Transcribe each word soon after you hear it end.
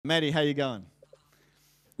Maddie, how you going?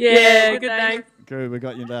 Yeah, good thanks. Good, we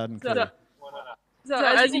got you loud and So, clear. so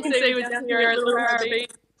as you can see, we're down here at Little Harrowby.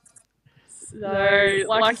 So,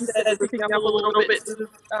 like you said, we're picking up a little bits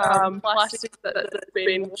of plastic that's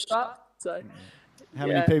been washed up. So, How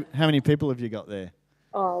many people have you got there?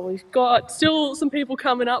 We've got still some people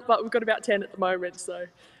coming up, but we've got about 10 at the moment. So,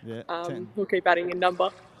 Yeah, 10. we'll keep adding in number.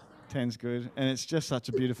 10's good. And it's just such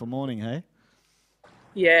a beautiful morning, hey?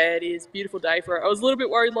 Yeah, it is. Beautiful day for it. I was a little bit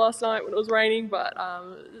worried last night when it was raining, but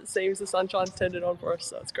it seems the sunshine's turned it on for us,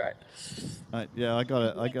 so it's great. Yeah, I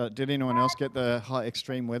got it. Did anyone else get the high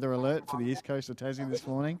extreme weather alert for the east coast of Tassie this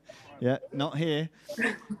morning? Yeah, not here.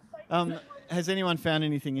 Has anyone found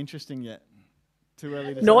anything interesting yet? Too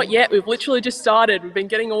early to say? Not yet. We've literally just started. We've been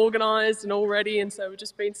getting organised and all ready, and so we've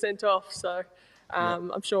just been sent off. So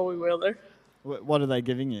I'm sure we will do. What are they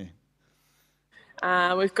giving you?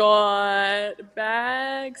 We've got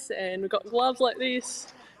bags and we've got gloves like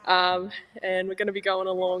this, and we're going to be going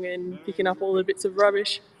along and picking up all the bits of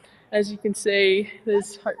rubbish. As you can see,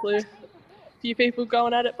 there's hopefully a few people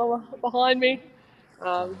going at it behind me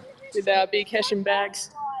with our big Hessian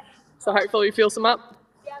bags. So hopefully we fill some up.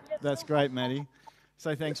 That's great, Maddie.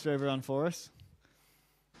 Say thanks to everyone for us.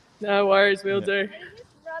 No worries, we'll do.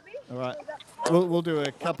 All right. We'll do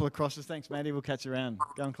a couple of crosses. Thanks, Maddie. We'll catch you around.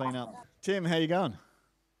 Go and clean up. Tim, how you going?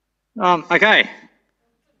 Okay.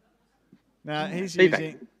 Now, he's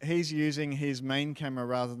using his main camera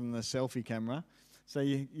rather than the selfie camera. So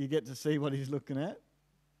you get to see what he's looking at.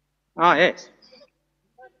 Oh, yes.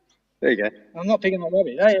 There you go. I'm not picking on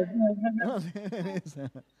rubbish. Hey,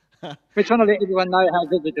 we're trying to let everyone know how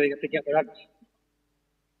good we're doing at picking up the rubbish.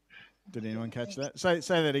 Did anyone catch that? Say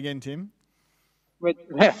that again, Tim. We're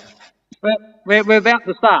about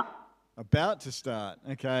to start. About to start.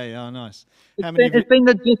 Okay. Oh, nice. It's been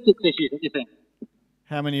logistics issues, what do you think?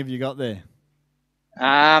 How many have you got there?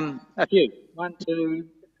 A few. 1, 2,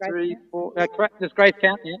 3, 4. Correct. Does Grace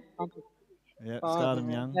count? Yeah. Yeah. Start them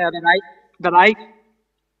young. Now then 8. About 8.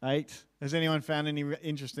 8. Has anyone found any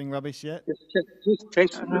interesting rubbish yet? We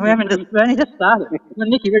only just started. Well,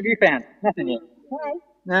 Nikki, what have you found? Nothing yet.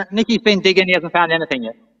 No, Nikki's been digging. He hasn't found anything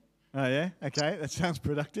yet. Oh yeah. Okay. That sounds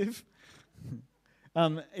productive.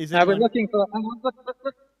 We're looking for.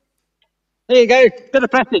 Look. There you go. Bit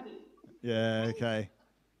of plastic. Yeah. Okay.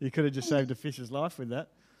 You could have just saved a fish's life with that.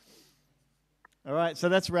 All right. So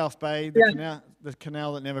that's Ralph Bay, the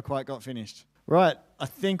canal that never quite got finished. Right. I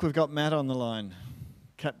think we've got Matt on the line.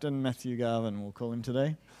 Captain Matthew Garvin, we'll call him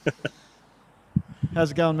today.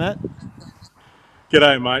 How's it going, Matt?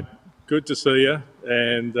 G'day, mate. Good to see you.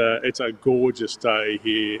 And it's a gorgeous day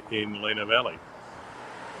here in Lena Valley.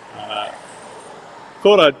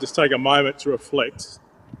 Thought I'd just take a moment to reflect.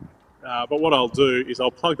 But what I'll do is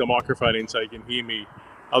I'll plug the microphone in so you can hear me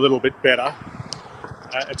a little bit better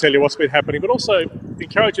and tell you what's been happening, but also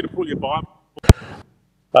encourage you to pull your Bible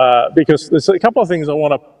because there's a couple of things I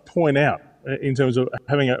want to point out in terms of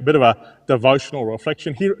having a bit of a devotional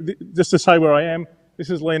reflection here. Just to say where I am, this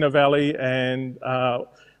is Lena Valley, and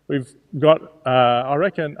we've got, I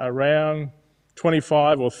reckon, around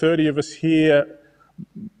 25 or 30 of us here.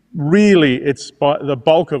 Really, it's by the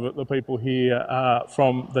bulk of it, the people here are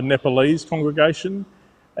from the Nepalese congregation,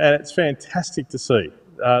 and it's fantastic to see.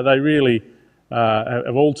 They really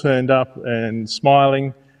have all turned up and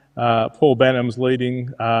smiling. Paul Banham's leading,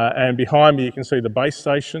 and behind me you can see the base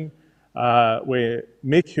station where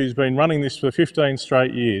Mick, who's been running this for 15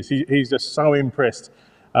 straight years, he's just so impressed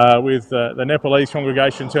with the Nepalese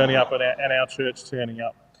congregation turning up and our church turning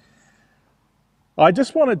up. I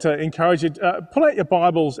just wanted to encourage you, pull out your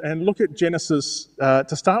Bibles and look at Genesis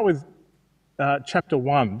to start with chapter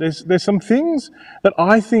 1. There's some things that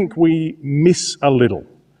I think we miss a little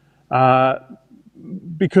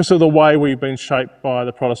because of the way we've been shaped by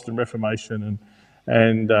the Protestant Reformation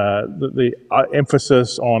and the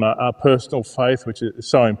emphasis on a personal faith, which is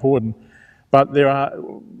so important. But there are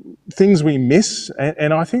things we miss,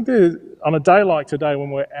 and I think on a day like today,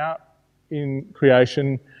 when we're out in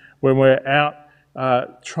creation, when we're out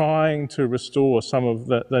trying to restore some of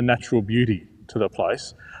the natural beauty to the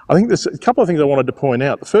place, I think there's a couple of things I wanted to point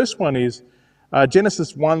out. The first one is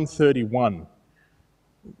Genesis 1:31.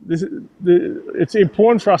 It's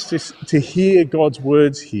important for us to hear God's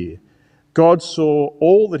words here. God saw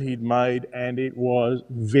all that he'd made and it was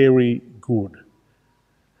very good.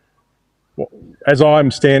 As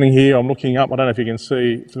I'm standing here, I'm looking up. I don't know if you can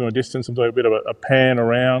see from a distance. I'm doing a bit of a pan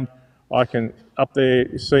around. I can up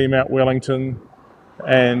there see Mount Wellington,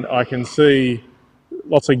 and I can see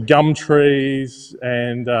lots of gum trees,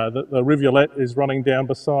 and the rivulet is running down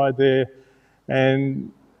beside there.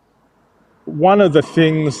 And one of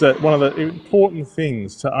the important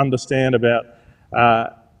things to understand about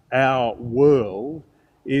our world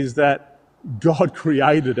is that God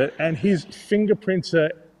created it and his fingerprints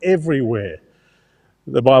are everywhere.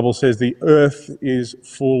 The Bible says the earth is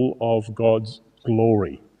full of God's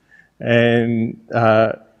glory. And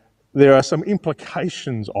there are some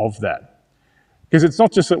implications of that. Because it's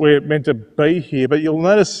not just that we're meant to be here, but you'll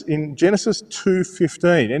notice in Genesis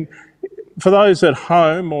 2:15, and for those at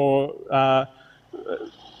home or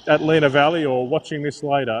at Lena Valley or watching this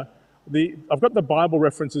later, I've got the Bible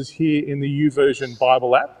references here in the YouVersion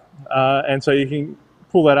Bible app, and so you can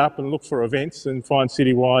pull that up and look for events and find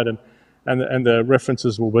Citywide, and the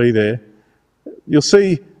references will be there. You'll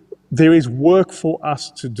see there is work for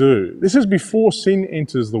us to do. This is before sin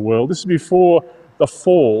enters the world. This is before the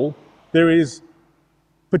fall. There is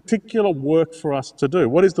particular work for us to do.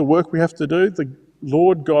 What is the work we have to do? The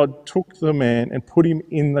Lord God took the man and put him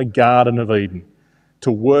in the Garden of Eden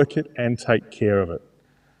to work it and take care of it.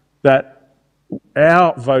 That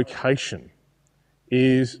our vocation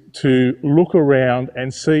is to look around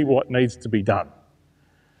and see what needs to be done.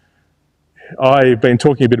 I've been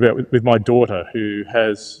talking a bit about with my daughter who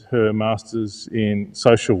has her master's in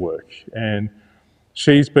social work, and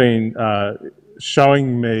she's been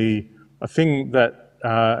showing me a thing that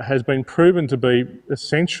has been proven to be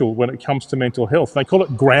essential when it comes to mental health. They call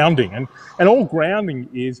it grounding, and all grounding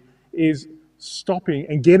is stopping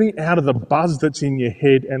and getting out of the buzz that's in your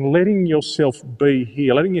head and letting yourself be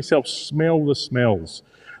here, letting yourself smell the smells,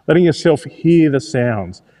 letting yourself hear the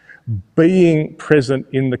sounds, being present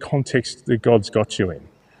in the context that God's got you in.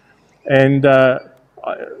 And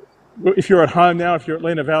if you're at home now, if you're at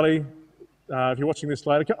Lena Valley, if you're watching this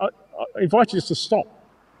later, I invite you just to stop.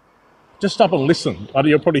 Just stop and listen.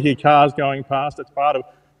 You'll probably hear cars going past. It's part of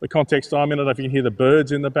the context I'm in. I don't know if you can hear the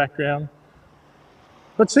birds in the background.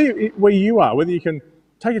 But see where you are, whether you can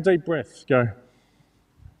take a deep breath, go,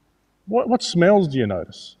 what smells do you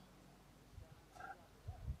notice?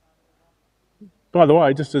 By the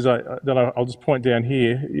way, just as I'll just point down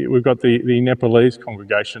here, we've got the Nepalese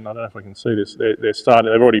congregation. I don't know if I can see this. They're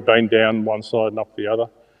starting. They've already been down one side and up the other.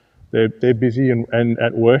 They're busy and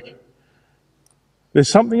at work. There's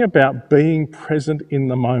something about being present in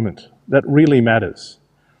the moment that really matters.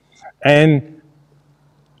 And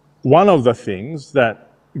one of the things that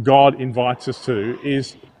God invites us to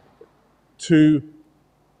is to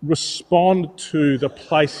respond to the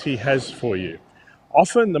place he has for you.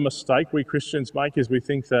 Often the mistake we Christians make is we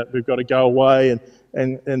think that we've got to go away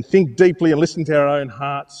and think deeply and listen to our own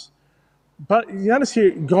hearts. But you notice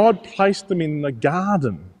here, God placed them in the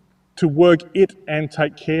garden to work it and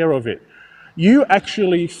take care of it. You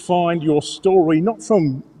actually find your story not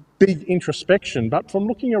from big introspection, but from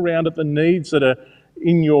looking around at the needs that are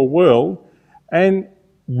in your world and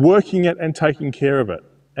working it and taking care of it.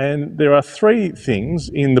 And there are three things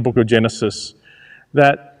in the book of Genesis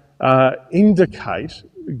that indicate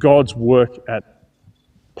God's work at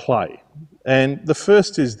play. And the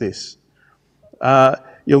first is this.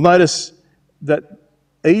 You'll notice that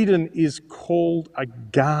Eden is called a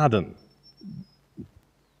garden.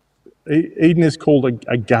 Eden is called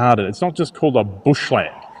a garden. It's not just called a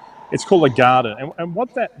bushland. It's called a garden. And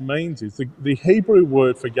what that means is the Hebrew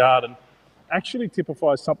word for garden actually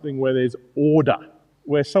typifies something where there's order,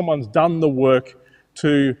 where someone's done the work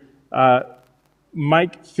to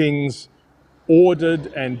make things ordered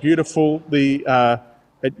and beautiful. The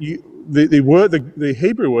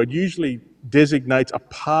Hebrew word usually designates a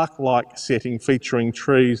park-like setting featuring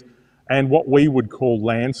trees and what we would call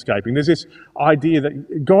landscaping. There's this idea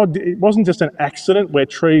that God, it wasn't just an accident where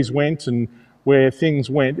trees went and where things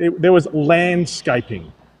went. There was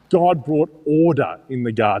landscaping. God brought order in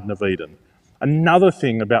the Garden of Eden. Another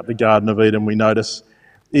thing about the Garden of Eden we notice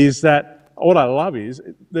is that what I love is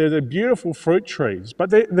they're beautiful fruit trees, but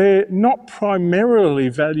they're not primarily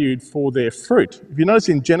valued for their fruit. If you notice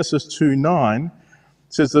in Genesis 2:9, it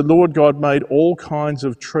says the Lord God made all kinds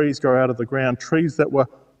of trees grow out of the ground, trees that were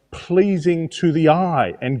pleasing to the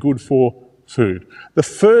eye and good for food. The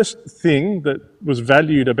first thing that was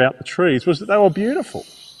valued about the trees was that they were beautiful.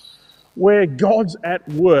 Where God's at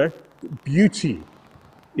work, beauty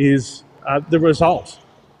is the result.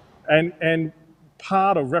 And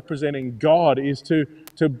part of representing God is to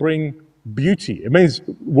bring beauty. It means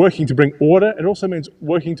working to bring order. It also means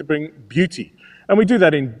working to bring beauty. And we do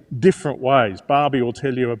that in different ways. Barbie will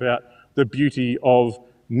tell you about the beauty of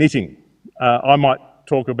knitting. I might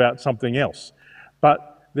talk about something else.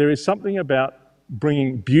 But there is something about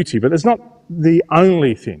bringing beauty, but it's not the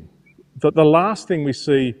only thing. The last thing we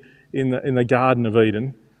see in the Garden of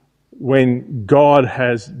Eden when God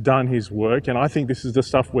has done his work, and I think this is the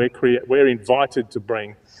stuff we're invited to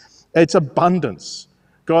bring. It's abundance.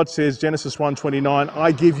 God says, Genesis 1:29,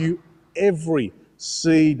 I give you every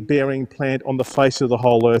seed-bearing plant on the face of the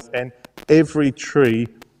whole earth and every tree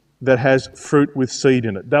that has fruit with seed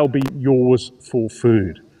in it. They'll be yours for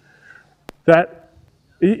food.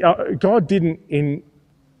 God didn't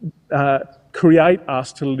create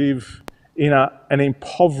us to live in an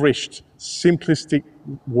impoverished, simplistic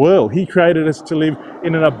world. He created us to live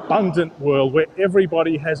in an abundant world where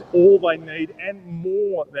everybody has all they need and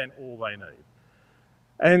more than all they need.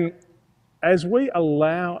 And as we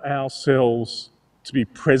allow ourselves to be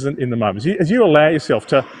present in the moment, as you allow yourself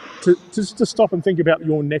to stop and think about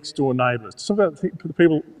your next door neighbours,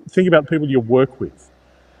 think about the people you work with,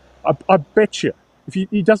 I bet you,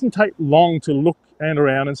 it doesn't take long to look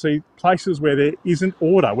around and see places where there isn't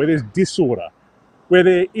order, where there's disorder, where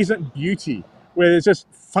there isn't beauty, where there's just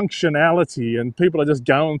functionality and people are just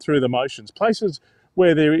going through the motions, places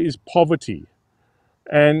where there is poverty.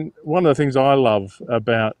 And one of the things I love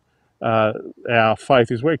about our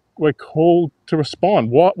faith is we're called to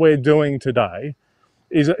respond. What we're doing today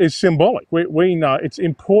is symbolic. We know it's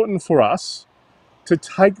important for us to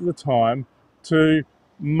take the time to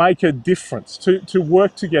make a difference, to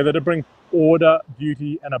work together to bring order,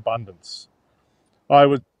 beauty and abundance. I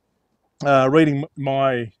was reading in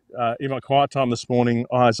my quiet time this morning,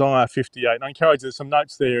 Isaiah 58, and I encourage you, there's some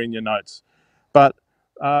notes there in your notes. But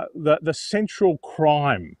the central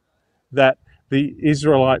crime that the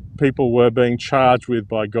Israelite people were being charged with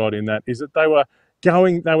by God in that is that they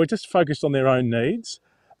were just focused on their own needs.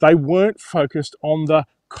 They weren't focused on the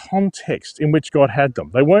context in which God had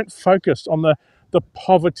them. They weren't focused on the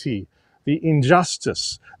poverty, the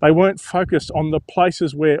injustice. They weren't focused on the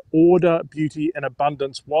places where order, beauty and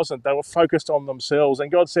abundance wasn't. They were focused on themselves.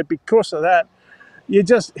 And God said, because of that, you're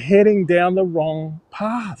just heading down the wrong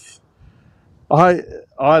path. I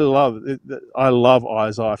love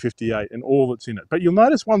Isaiah 58 and all that's in it. But you'll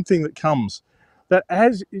notice one thing that comes, that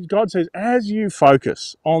as God says, as you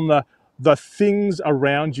focus on the things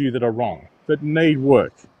around you that are wrong, that need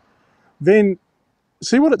work, then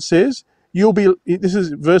see what it says? This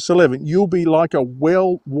is verse 11, you'll be like a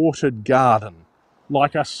well-watered garden,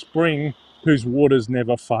 like a spring whose waters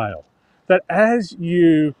never fail. That as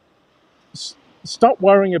you stop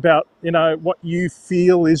worrying about, what you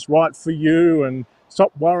feel is right for you, and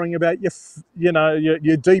stop worrying about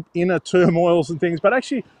your deep inner turmoils and things, but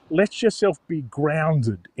actually let yourself be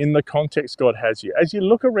grounded in the context God has you. As you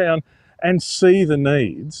look around and see the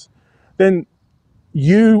needs, then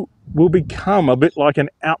you will become a bit like an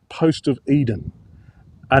outpost of Eden,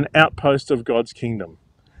 an outpost of God's kingdom.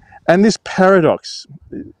 And this paradox,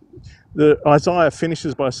 Isaiah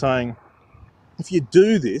finishes by saying, if you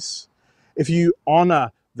do this, if you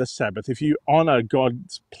honour the Sabbath, if you honour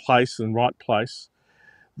God's place and right place,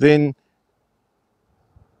 then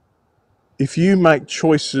if you make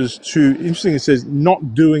choices interesting, it says,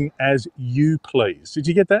 not doing as you please. Did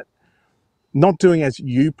you get that? Not doing as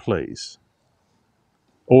you please.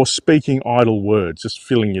 Or speaking idle words, just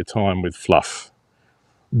filling your time with fluff.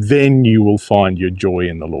 Then you will find your joy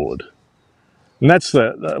in the Lord. And that's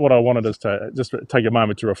what I wanted us to just take a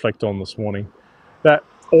moment to reflect on this morning. That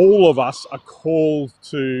all of us are called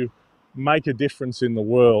to make a difference in the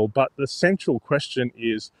world, but the central question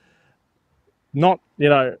is not,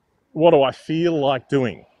 what do I feel like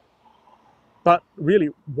doing? But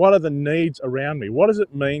really, what are the needs around me? What does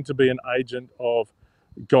it mean to be an agent of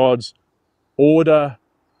God's order,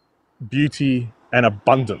 beauty and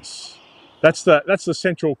abundance? That's the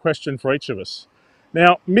central question for each of us.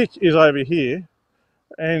 Now, Mick is over here,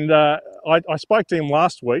 and I spoke to him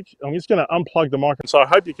last week. I'm just going to unplug the microphone, so I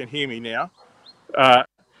hope you can hear me now. I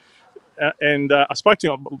spoke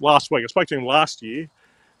to him last week. I spoke to him last year,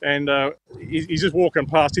 and he's just walking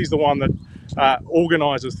past. He's the one that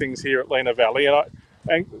organises things here at Lena Valley.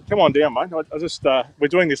 And come on down, mate. We're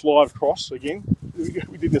doing this live cross again.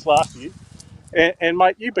 We did this last year. And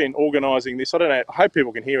mate, you've been organising this. I don't know. I hope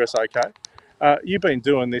people can hear us okay. You've been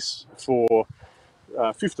doing this for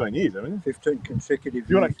 15 years, haven't you? 15 consecutive years.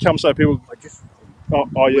 Do you want to come so people...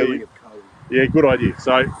 Yeah, good idea.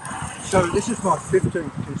 So this is my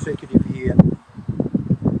 15th consecutive year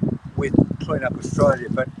with Clean Up Australia,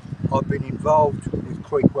 but I've been involved with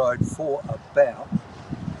Creek Road for about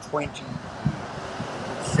 20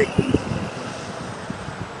 consecutive years.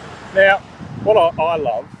 Now, what I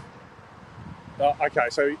love... okay,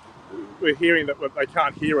 so we're hearing that they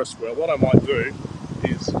can't hear us well. What I might do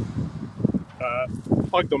is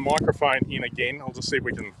plug the microphone in again. I'll just see if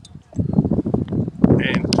we can...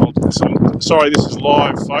 And sorry, this is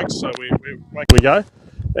live, folks, so here we go.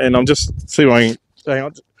 and I'm just see if I can. Hang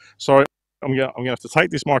on, sorry, I'm gonna have to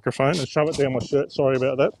take this microphone and shove it down my shirt. Sorry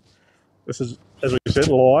about that. This is, as we said,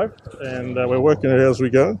 live, and we're working it out as we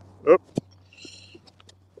go. Oop.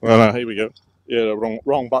 Oh no, here we go. Yeah, the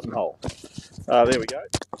wrong buttonhole. There we go.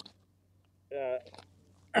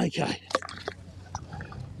 Okay.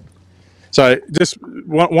 So just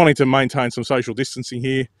wanting to maintain some social distancing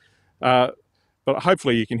here, but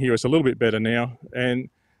hopefully you can hear us a little bit better now. And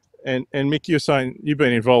Mick, you're saying you've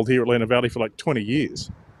been involved here at Lenah Valley for like 20 years.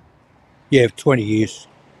 Yeah, 20 years.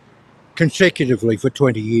 Consecutively for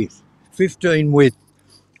 20 years. 15 with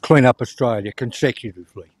Clean Up Australia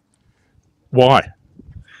consecutively. Why?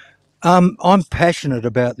 I'm passionate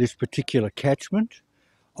about this particular catchment.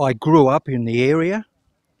 I grew up in the area.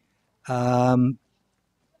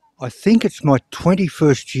 I think it's my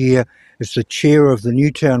 21st year as the chair of the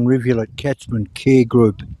Newtown Rivulet Catchment Care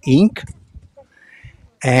Group, Inc.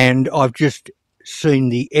 And I've just seen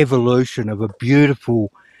the evolution of a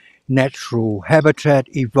beautiful natural habitat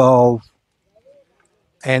evolve.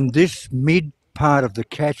 And this mid part of the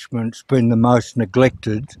catchment's been the most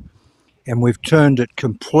neglected, and we've turned it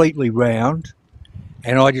completely round.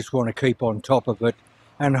 And I just want to keep on top of it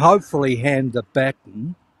and hopefully hand the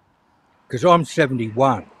baton, because I'm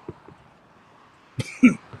 71.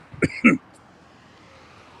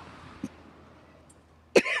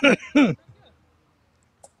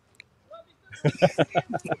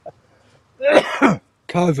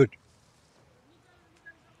 COVID.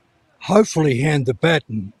 Hopefully hand the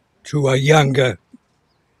baton to a younger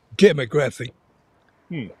demographic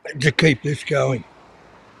to keep this going.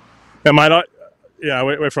 Yeah, mate,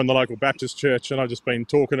 we're from the local Baptist church, and I've just been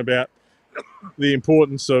talking about the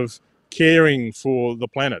importance of caring for the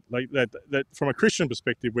planet. Like that from a Christian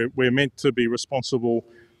perspective, we're meant to be responsible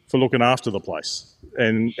for looking after the place.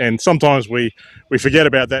 And sometimes we forget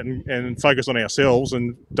about that and focus on ourselves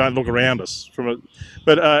and don't look around us.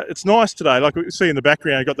 But it's nice today. Like we see in the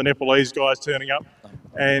background, you've got the Nepalese guys turning up,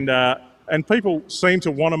 and people seem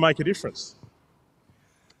to want to make a difference.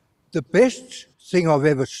 The best thing I've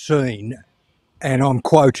ever seen, and I'm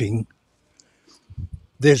quoting,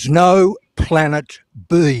 "There's no planet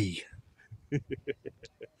B."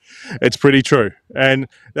 It's pretty true. And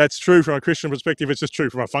that's true from a Christian perspective. It's just true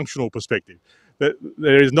from a functional perspective. That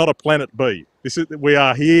there is not a planet B. We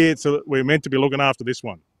are here, so we're meant to be looking after this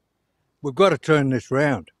one. We've got to turn this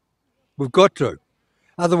round. We've got to.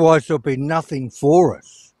 Otherwise there'll be nothing for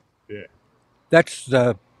us. Yeah. That's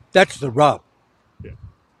the rub. Yeah.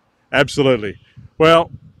 Absolutely.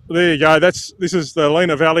 Well, there you go. This is the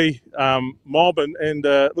Lenah Valley mob, and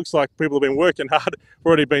looks like people have been working hard. We've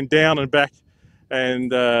already been down and back,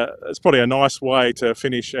 and it's probably a nice way to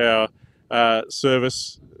finish our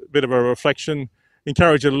service. A bit of a reflection.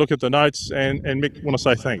 Encourage you to look at the notes, and Mick, want to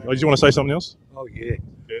say thank you. Did you want to say something else? Oh yeah.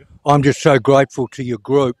 I'm just so grateful to your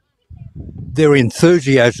group. Their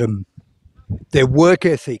enthusiasm, their work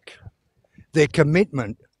ethic, their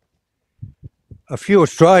commitment. A few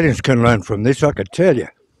Australians can learn from this, I could tell you.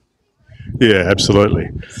 Yeah, absolutely.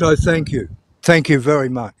 So thank you. Thank you very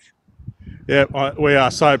much. Yeah, we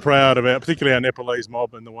are so proud of particularly our Nepalese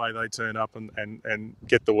mob and the way they turn up and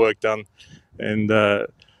get the work done. And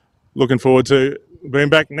looking forward to being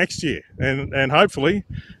back next year and hopefully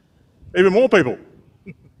even more people.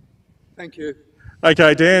 Thank you.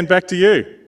 Okay, Dan, back to you.